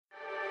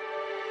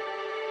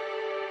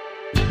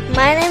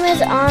My name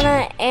is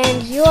Anna,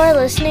 and you are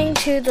listening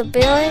to the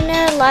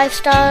Billionaire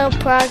Lifestyle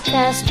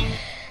Podcast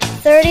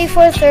 30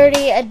 for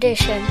 30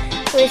 edition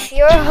with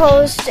your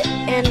host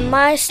and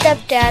my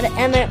stepdad,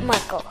 Emmett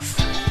Michaels.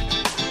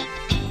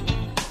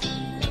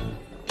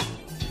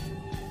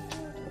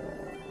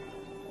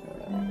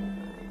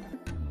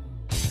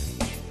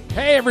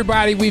 Hey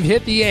everybody, we've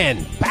hit the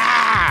end.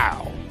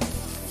 Pow!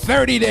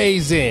 30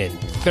 days in,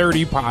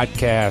 30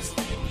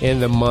 podcasts in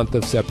the month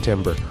of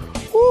September.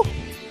 Woo!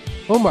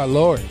 Oh my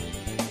Lord.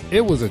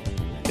 It was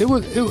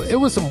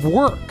some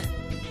work.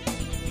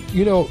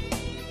 You know,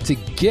 to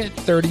get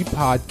 30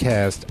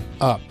 podcasts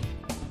up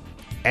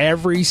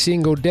every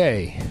single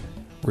day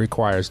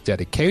requires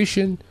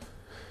dedication,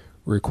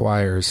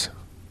 requires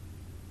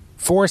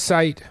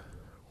foresight,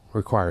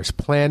 requires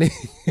planning.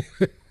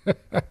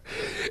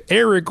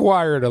 It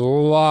required a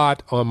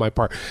lot on my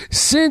part.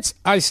 Since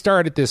I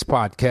started this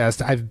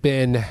podcast, I've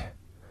been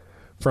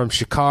from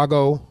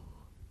Chicago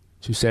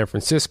to San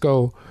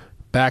Francisco,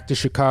 back to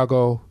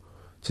Chicago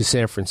to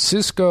San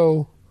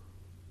Francisco,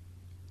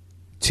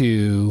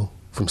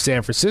 from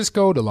San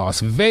Francisco to Las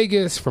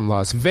Vegas, from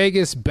Las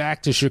Vegas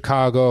back to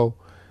Chicago,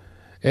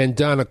 and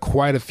done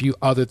quite a few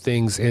other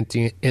things in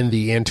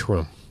the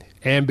interim.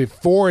 And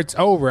before it's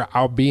over,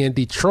 I'll be in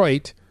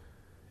Detroit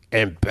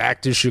and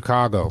back to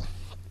Chicago.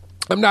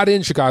 I'm not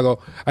in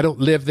Chicago. I don't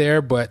live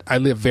there, but I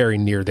live very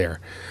near there.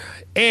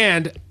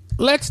 And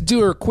let's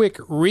do a quick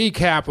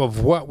recap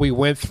of what we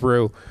went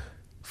through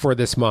for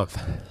this month.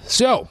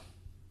 So,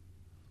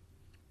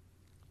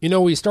 you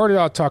know, we started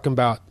out talking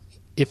about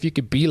if you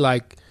could be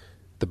like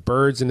the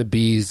birds and the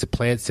bees, the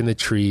plants and the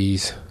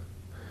trees.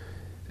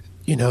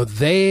 You know,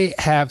 they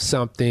have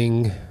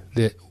something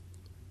that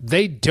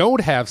they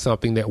don't have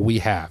something that we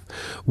have,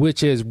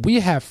 which is we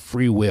have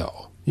free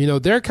will. You know,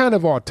 they're kind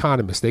of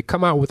autonomous. They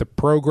come out with a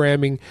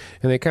programming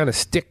and they kind of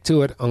stick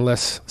to it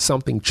unless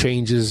something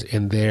changes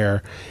in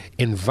their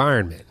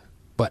environment.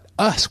 But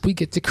us, we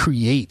get to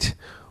create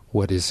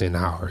what is in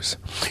ours.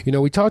 You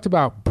know, we talked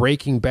about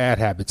breaking bad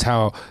habits,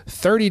 how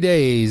 30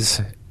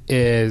 days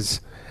is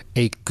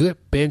a good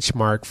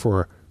benchmark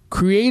for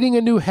creating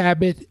a new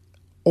habit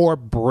or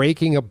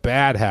breaking a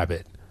bad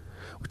habit.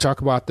 We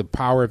talk about the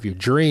power of your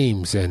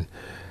dreams and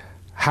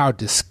how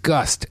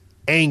disgust,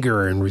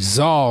 anger and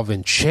resolve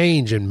and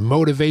change and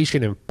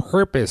motivation and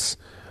purpose,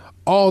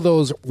 all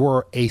those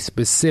were a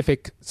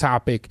specific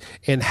topic,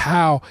 and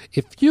how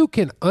if you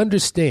can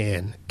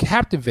understand,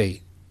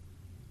 captivate,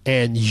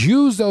 and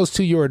use those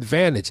to your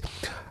advantage,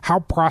 how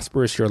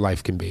prosperous your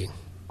life can be.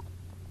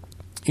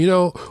 You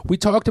know, we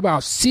talked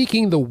about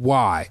seeking the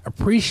why,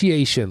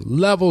 appreciation,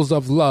 levels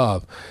of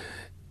love,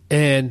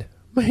 and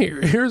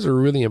here's a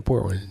really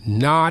important one,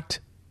 not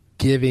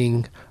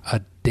giving a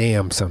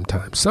damn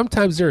sometimes.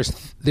 Sometimes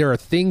there are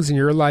things in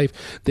your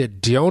life that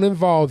don't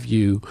involve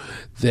you,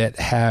 that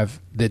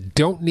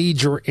don't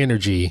need your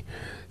energy,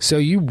 so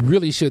you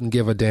really shouldn't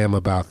give a damn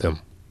about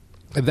them.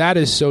 That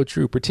is so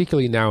true,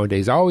 particularly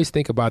nowadays. I always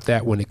think about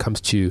that when it comes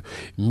to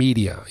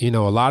media. You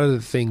know, a lot of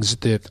the things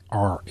that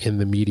are in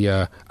the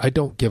media, I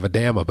don't give a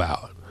damn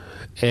about.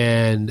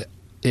 And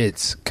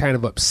it's kind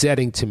of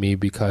upsetting to me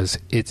because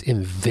it's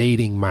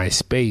invading my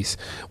space.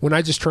 When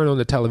I just turn on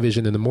the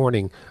television in the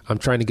morning, I'm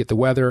trying to get the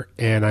weather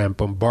and I am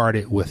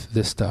bombarded with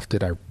this stuff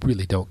that I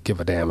really don't give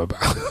a damn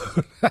about.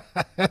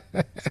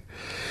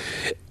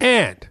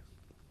 And,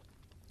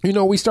 you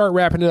know, we start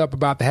wrapping it up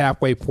about the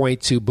halfway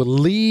point to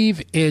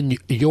believe in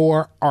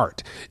your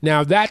art.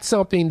 Now, that's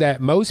something that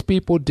most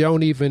people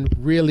don't even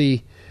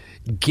really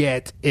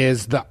get,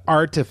 is the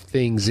art of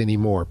things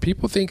anymore.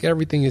 People think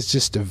everything is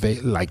just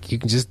like you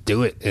can just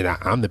do it and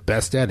I'm the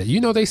best at it. You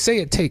know, they say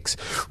it takes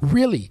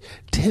really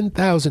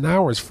 10,000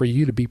 hours for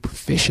you to be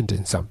proficient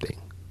in something.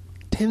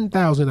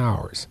 10,000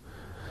 hours.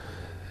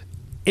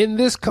 In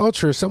this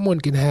culture,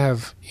 someone can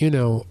have, you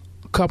know,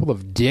 a couple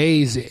of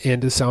days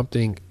into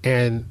something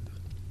and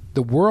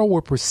the world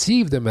will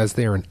perceive them as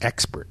they're an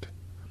expert.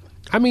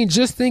 I mean,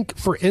 just think,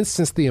 for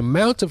instance, the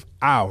amount of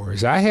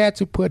hours I had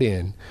to put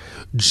in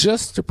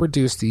just to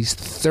produce these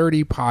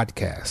 30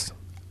 podcasts.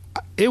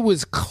 It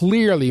was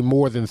clearly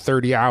more than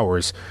 30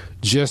 hours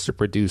just to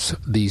produce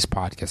these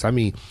podcasts. I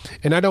mean,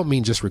 and I don't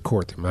mean just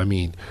record them. I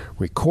mean,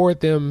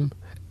 record them,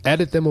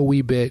 edit them a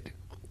wee bit,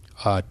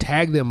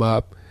 tag them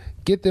up,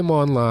 get them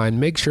online,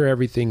 make sure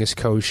everything is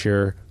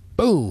kosher.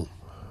 Boom.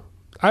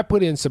 I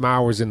put in some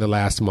hours in the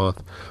last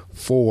month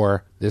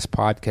for this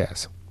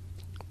podcast.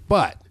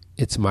 But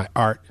it's my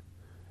art,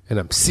 and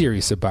I'm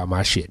serious about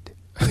my shit.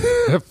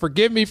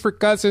 Forgive me for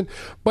cussing,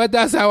 but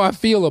that's how I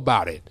feel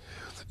about it.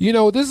 You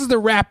know, this is the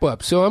wrap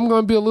up, so I'm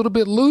going to be a little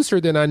bit looser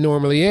than I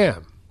normally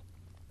am.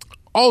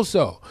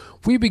 Also,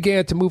 we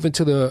began to move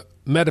into the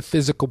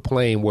metaphysical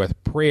plane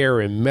with prayer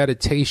and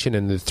meditation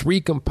and the three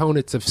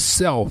components of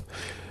self,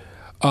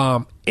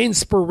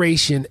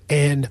 inspiration,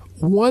 and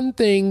one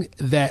thing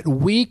that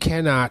we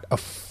cannot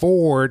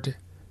afford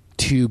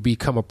to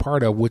become a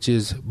part of, which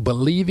is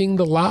believing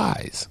the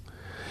lies.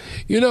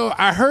 You know,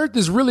 I heard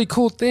this really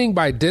cool thing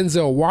by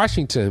Denzel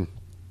Washington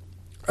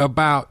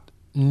about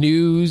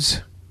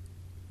news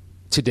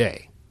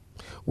today.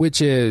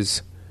 which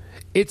is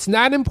it's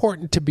not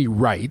important to be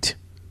right,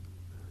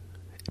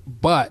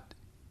 but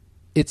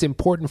it's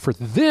important for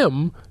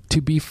them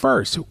to be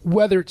first,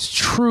 whether it's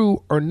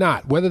true or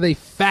not, whether they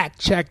fact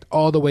checked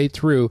all the way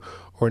through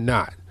or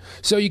not.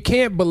 So you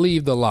can't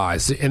believe the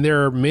lies, and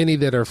there are many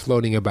that are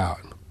floating about.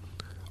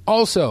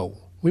 Also,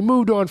 we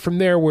moved on from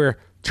there where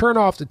turn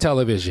off the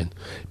television,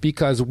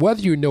 because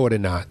whether you know it or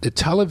not, the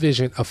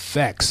television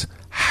affects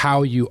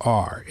how you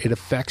are. It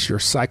affects your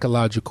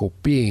psychological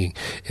being.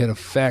 It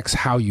affects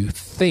how you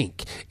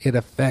think. It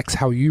affects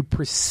how you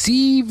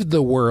perceive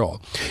the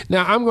world.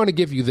 Now, I'm going to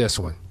give you this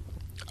one,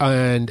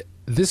 and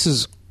this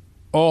is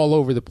all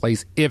over the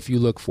place if you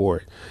look for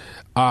it.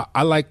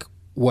 I like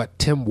what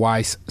Tim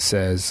Weiss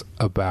says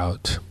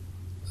about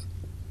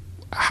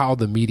how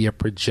the media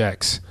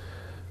projects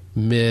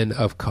men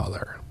of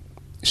color.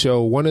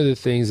 So one of the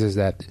things is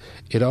that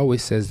it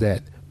always says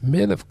that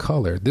men of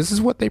color, this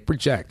is what they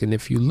project. And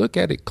if you look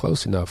at it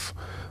close enough,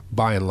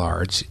 by and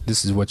large,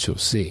 this is what you'll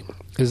see.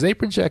 Is they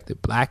project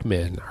that black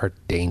men are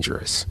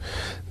dangerous.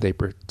 They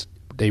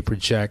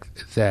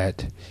project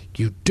that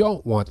you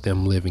don't want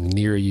them living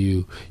near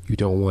you. You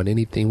don't want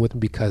anything with them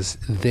because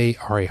they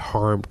are a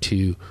harm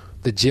to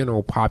the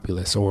general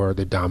populace or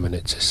the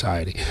dominant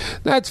society.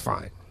 That's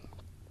fine.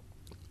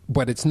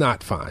 But it's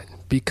not fine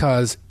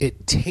because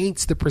it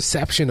taints the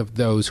perception of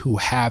those who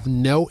have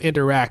no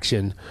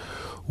interaction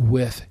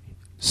with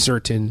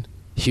certain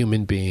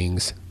human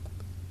beings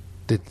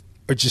that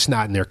are just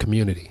not in their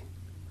community.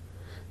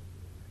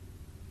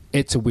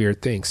 It's a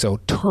weird thing.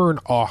 So turn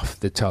off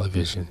the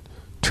television.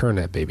 Turn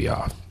that baby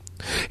off.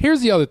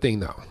 Here's the other thing,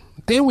 though.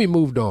 Then we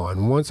moved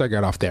on. Once I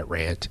got off that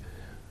rant,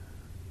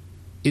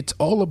 it's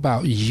all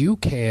about you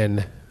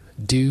can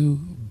do,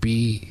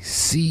 be,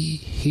 see,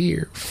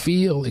 hear,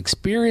 feel,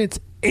 experience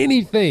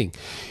anything.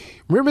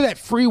 Remember that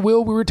free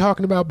will we were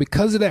talking about?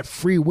 Because of that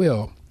free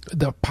will,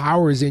 the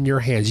power is in your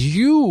hands.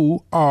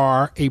 You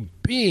are a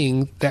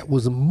being that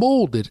was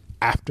molded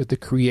after the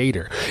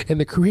Creator. And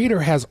the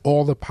Creator has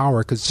all the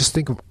power, because just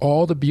think of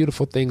all the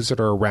beautiful things that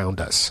are around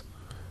us.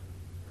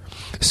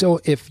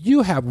 So if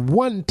you have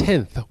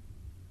 1/10,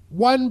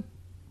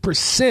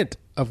 1%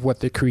 of what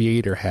the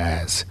Creator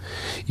has,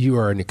 you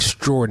are an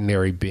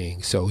extraordinary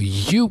being. So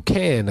you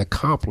can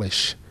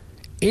accomplish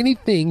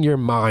anything your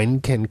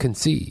mind can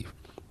conceive.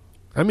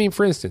 I mean,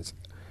 for instance,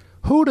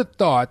 who'd have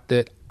thought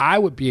that I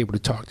would be able to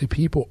talk to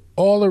people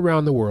all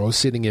around the world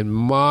sitting in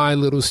my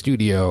little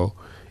studio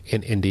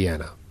in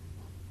Indiana?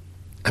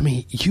 I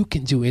mean, you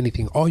can do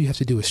anything. All you have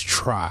to do is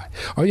try.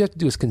 All you have to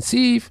do is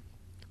conceive,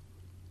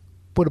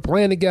 put a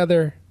plan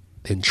together,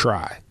 then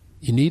try.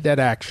 You need that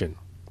action.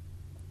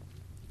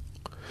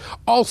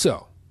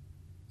 Also,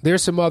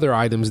 there's some other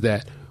items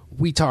that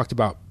we talked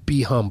about.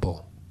 Be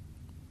humble.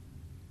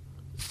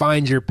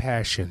 Find your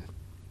passion.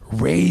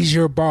 Raise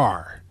your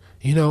bar.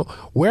 You know,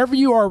 wherever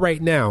you are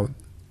right now,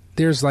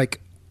 there's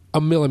like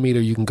a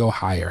millimeter you can go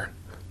higher.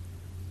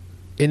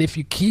 And if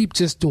you keep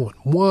just doing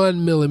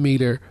 1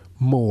 millimeter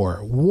more,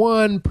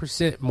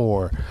 1%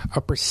 more,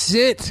 a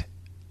percent,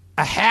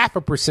 a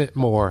 0.5%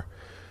 more,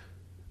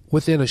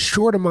 within a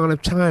short amount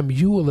of time,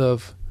 you will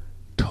have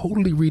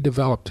totally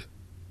redeveloped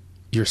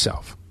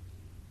yourself.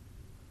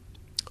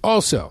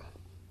 Also,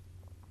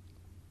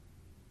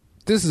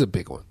 this is a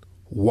big one.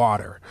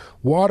 Water.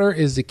 Water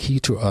is the key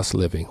to us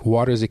living.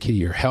 Water is the key to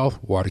your health.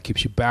 Water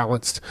keeps you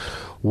balanced.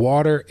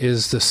 Water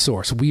is the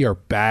source. We are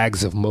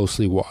bags of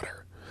mostly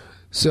water.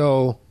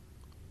 So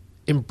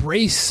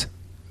embrace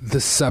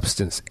the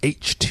substance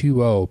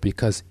H2O,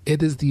 because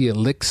it is the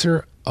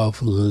elixir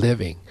of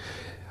living.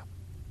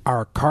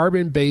 Our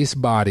carbon-based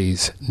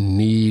bodies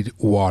need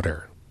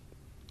water.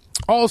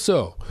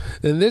 Also,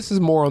 and this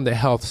is more on the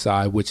health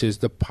side, which is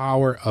the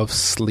power of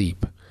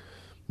sleep.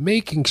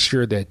 Making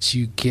sure that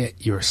you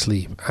get your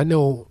sleep. I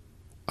know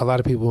a lot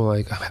of people are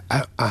like,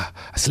 I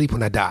sleep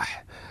when I die.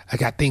 I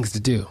got things to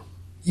do.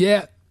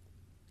 Yeah,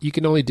 you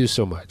can only do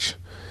so much.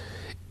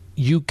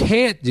 You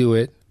can't do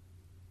it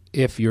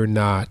if you're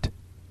not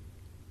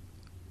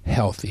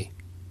healthy.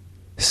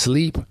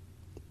 Sleep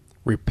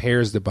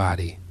repairs the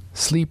body.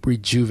 Sleep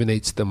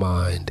rejuvenates the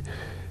mind.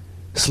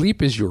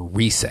 Sleep is your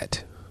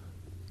reset.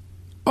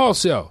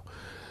 Also,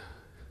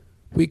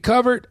 we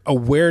covered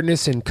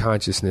awareness and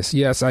consciousness.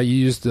 Yes, I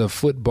used the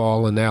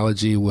football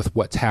analogy with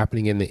what's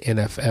happening in the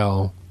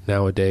NFL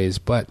nowadays,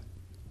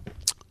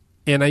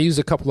 and I used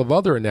a couple of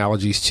other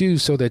analogies too,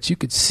 so that you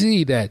could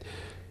see that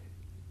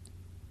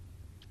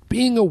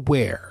being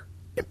aware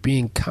and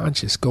being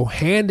conscious go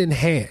hand in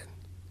hand.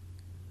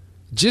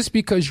 Just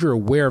because you're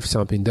aware of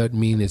something doesn't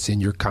mean it's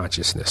in your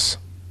consciousness.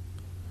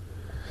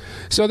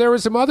 So there were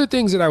some other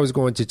things that I was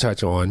going to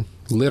touch on,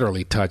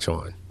 literally touch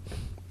on.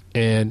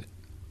 And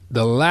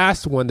the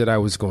last one that I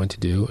was going to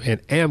do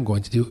and am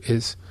going to do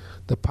is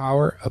the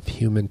power of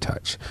human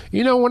touch.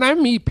 You know, when I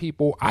meet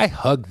people, I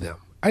hug them.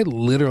 I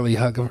literally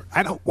hug them.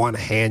 I don't want a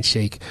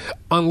handshake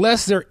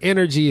unless their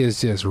energy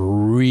is just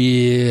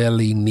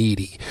really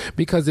needy.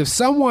 Because if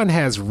someone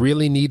has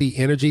really needy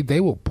energy, they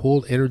will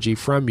pull energy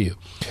from you.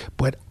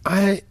 But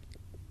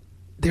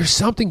there's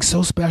something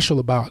so special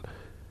about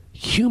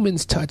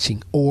humans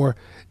touching or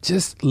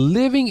just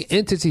living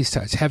entities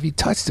touch? Have you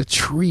touched a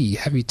tree?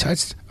 Have you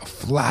touched a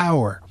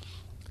flower?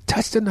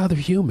 Touched another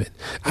human?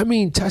 I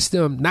mean, touch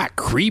them, not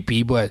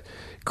creepy, but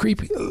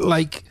creepy,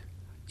 like,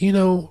 you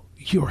know,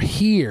 you're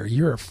here.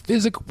 You're a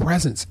physical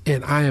presence,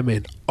 and I am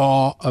in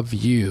awe of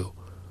you.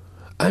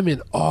 I'm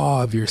in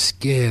awe of your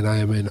skin. I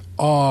am in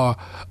awe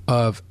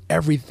of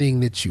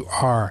everything that you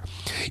are.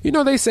 You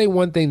know, they say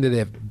one thing, that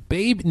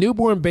if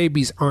newborn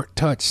babies aren't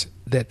touched,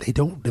 that they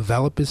don't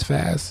develop as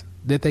fast,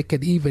 that they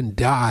could even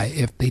die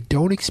if they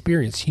don't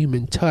experience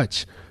human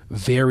touch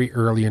very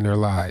early in their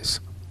lives.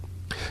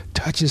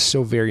 Touch is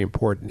so very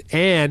important.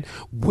 And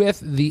with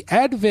the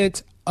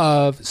advent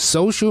of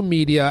social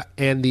media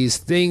and these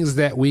things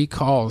that we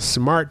call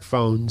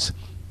smartphones,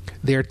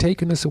 they're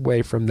taking us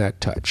away from that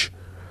touch.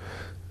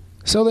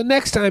 So the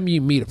next time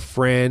you meet a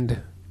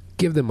friend,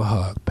 give them a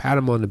hug, pat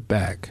them on the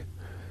back,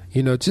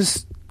 you know,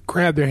 just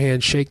grab their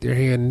hand, shake their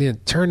hand, and then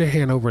turn their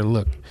hand over and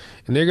look.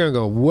 And they're going to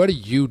go, what are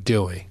you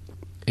doing?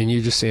 And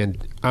you're just saying,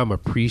 I'm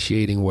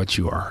appreciating what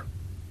you are.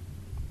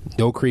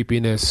 No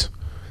creepiness.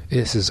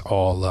 This is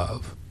all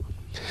love.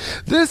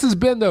 This has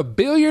been the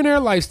Billionaire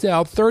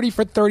Lifestyle 30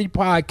 for 30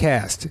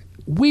 podcast.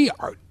 We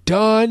are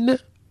done.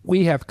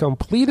 We have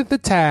completed the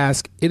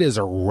task. It is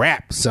a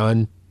wrap,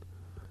 son.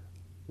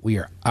 We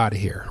are out of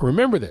here.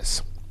 Remember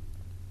this.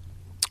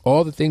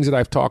 All the things that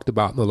I've talked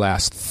about in the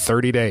last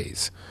 30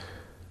 days,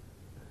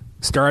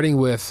 starting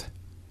with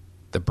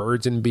the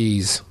birds and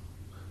bees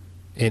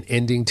and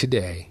ending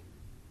today,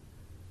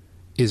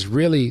 is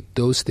really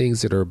those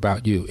things that are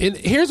about you. And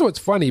here's what's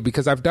funny,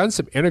 because I've done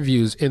some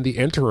interviews in the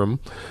interim,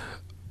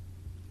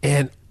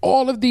 and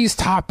all of these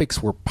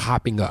topics were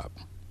popping up,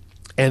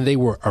 and they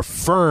were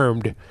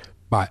affirmed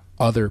by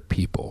other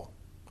people.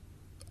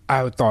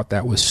 I thought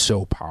that was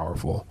so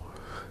powerful,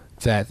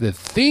 that the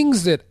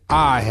things that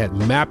I had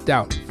mapped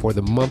out for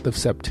the month of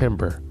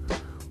September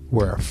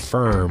were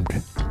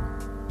affirmed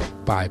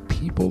by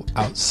people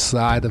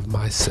outside of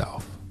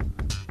myself.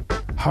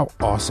 How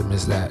awesome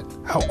is that?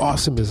 How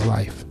awesome is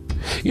life?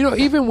 You know,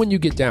 even when you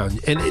get down,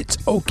 and it's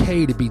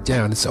okay to be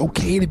down, it's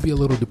okay to be a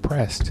little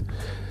depressed.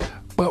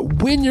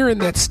 But when you're in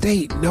that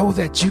state, know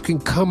that you can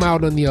come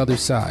out on the other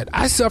side.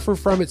 I suffer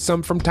from it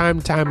from time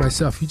to time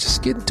myself. You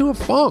just get into a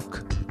funk.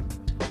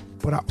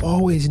 But I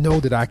always know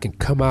that I can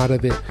come out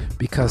of it,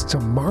 because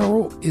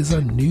tomorrow is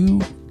a new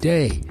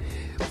day.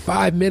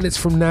 5 minutes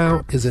from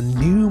now is a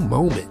new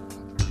moment.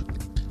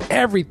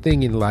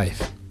 Everything in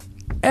life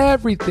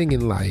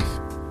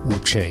will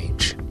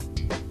change.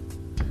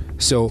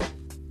 So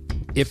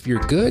if you're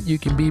good, you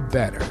can be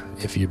better.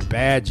 If you're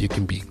bad, you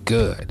can be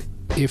good.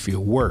 If you're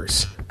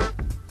worse,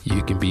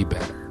 you can be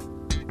better.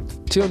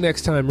 Till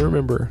next time,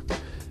 remember,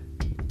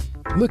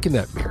 look in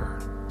that mirror.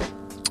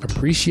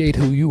 Appreciate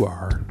who you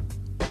are.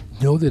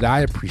 Know that I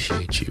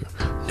appreciate you.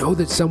 Know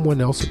that someone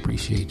else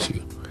appreciates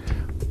you.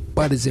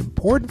 But it's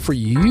important for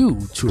you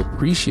to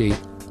appreciate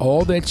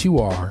all that you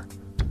are,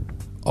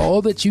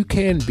 all that you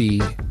can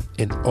be,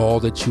 and all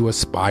that you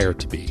aspire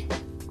to be.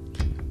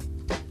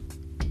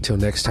 Till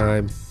next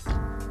time,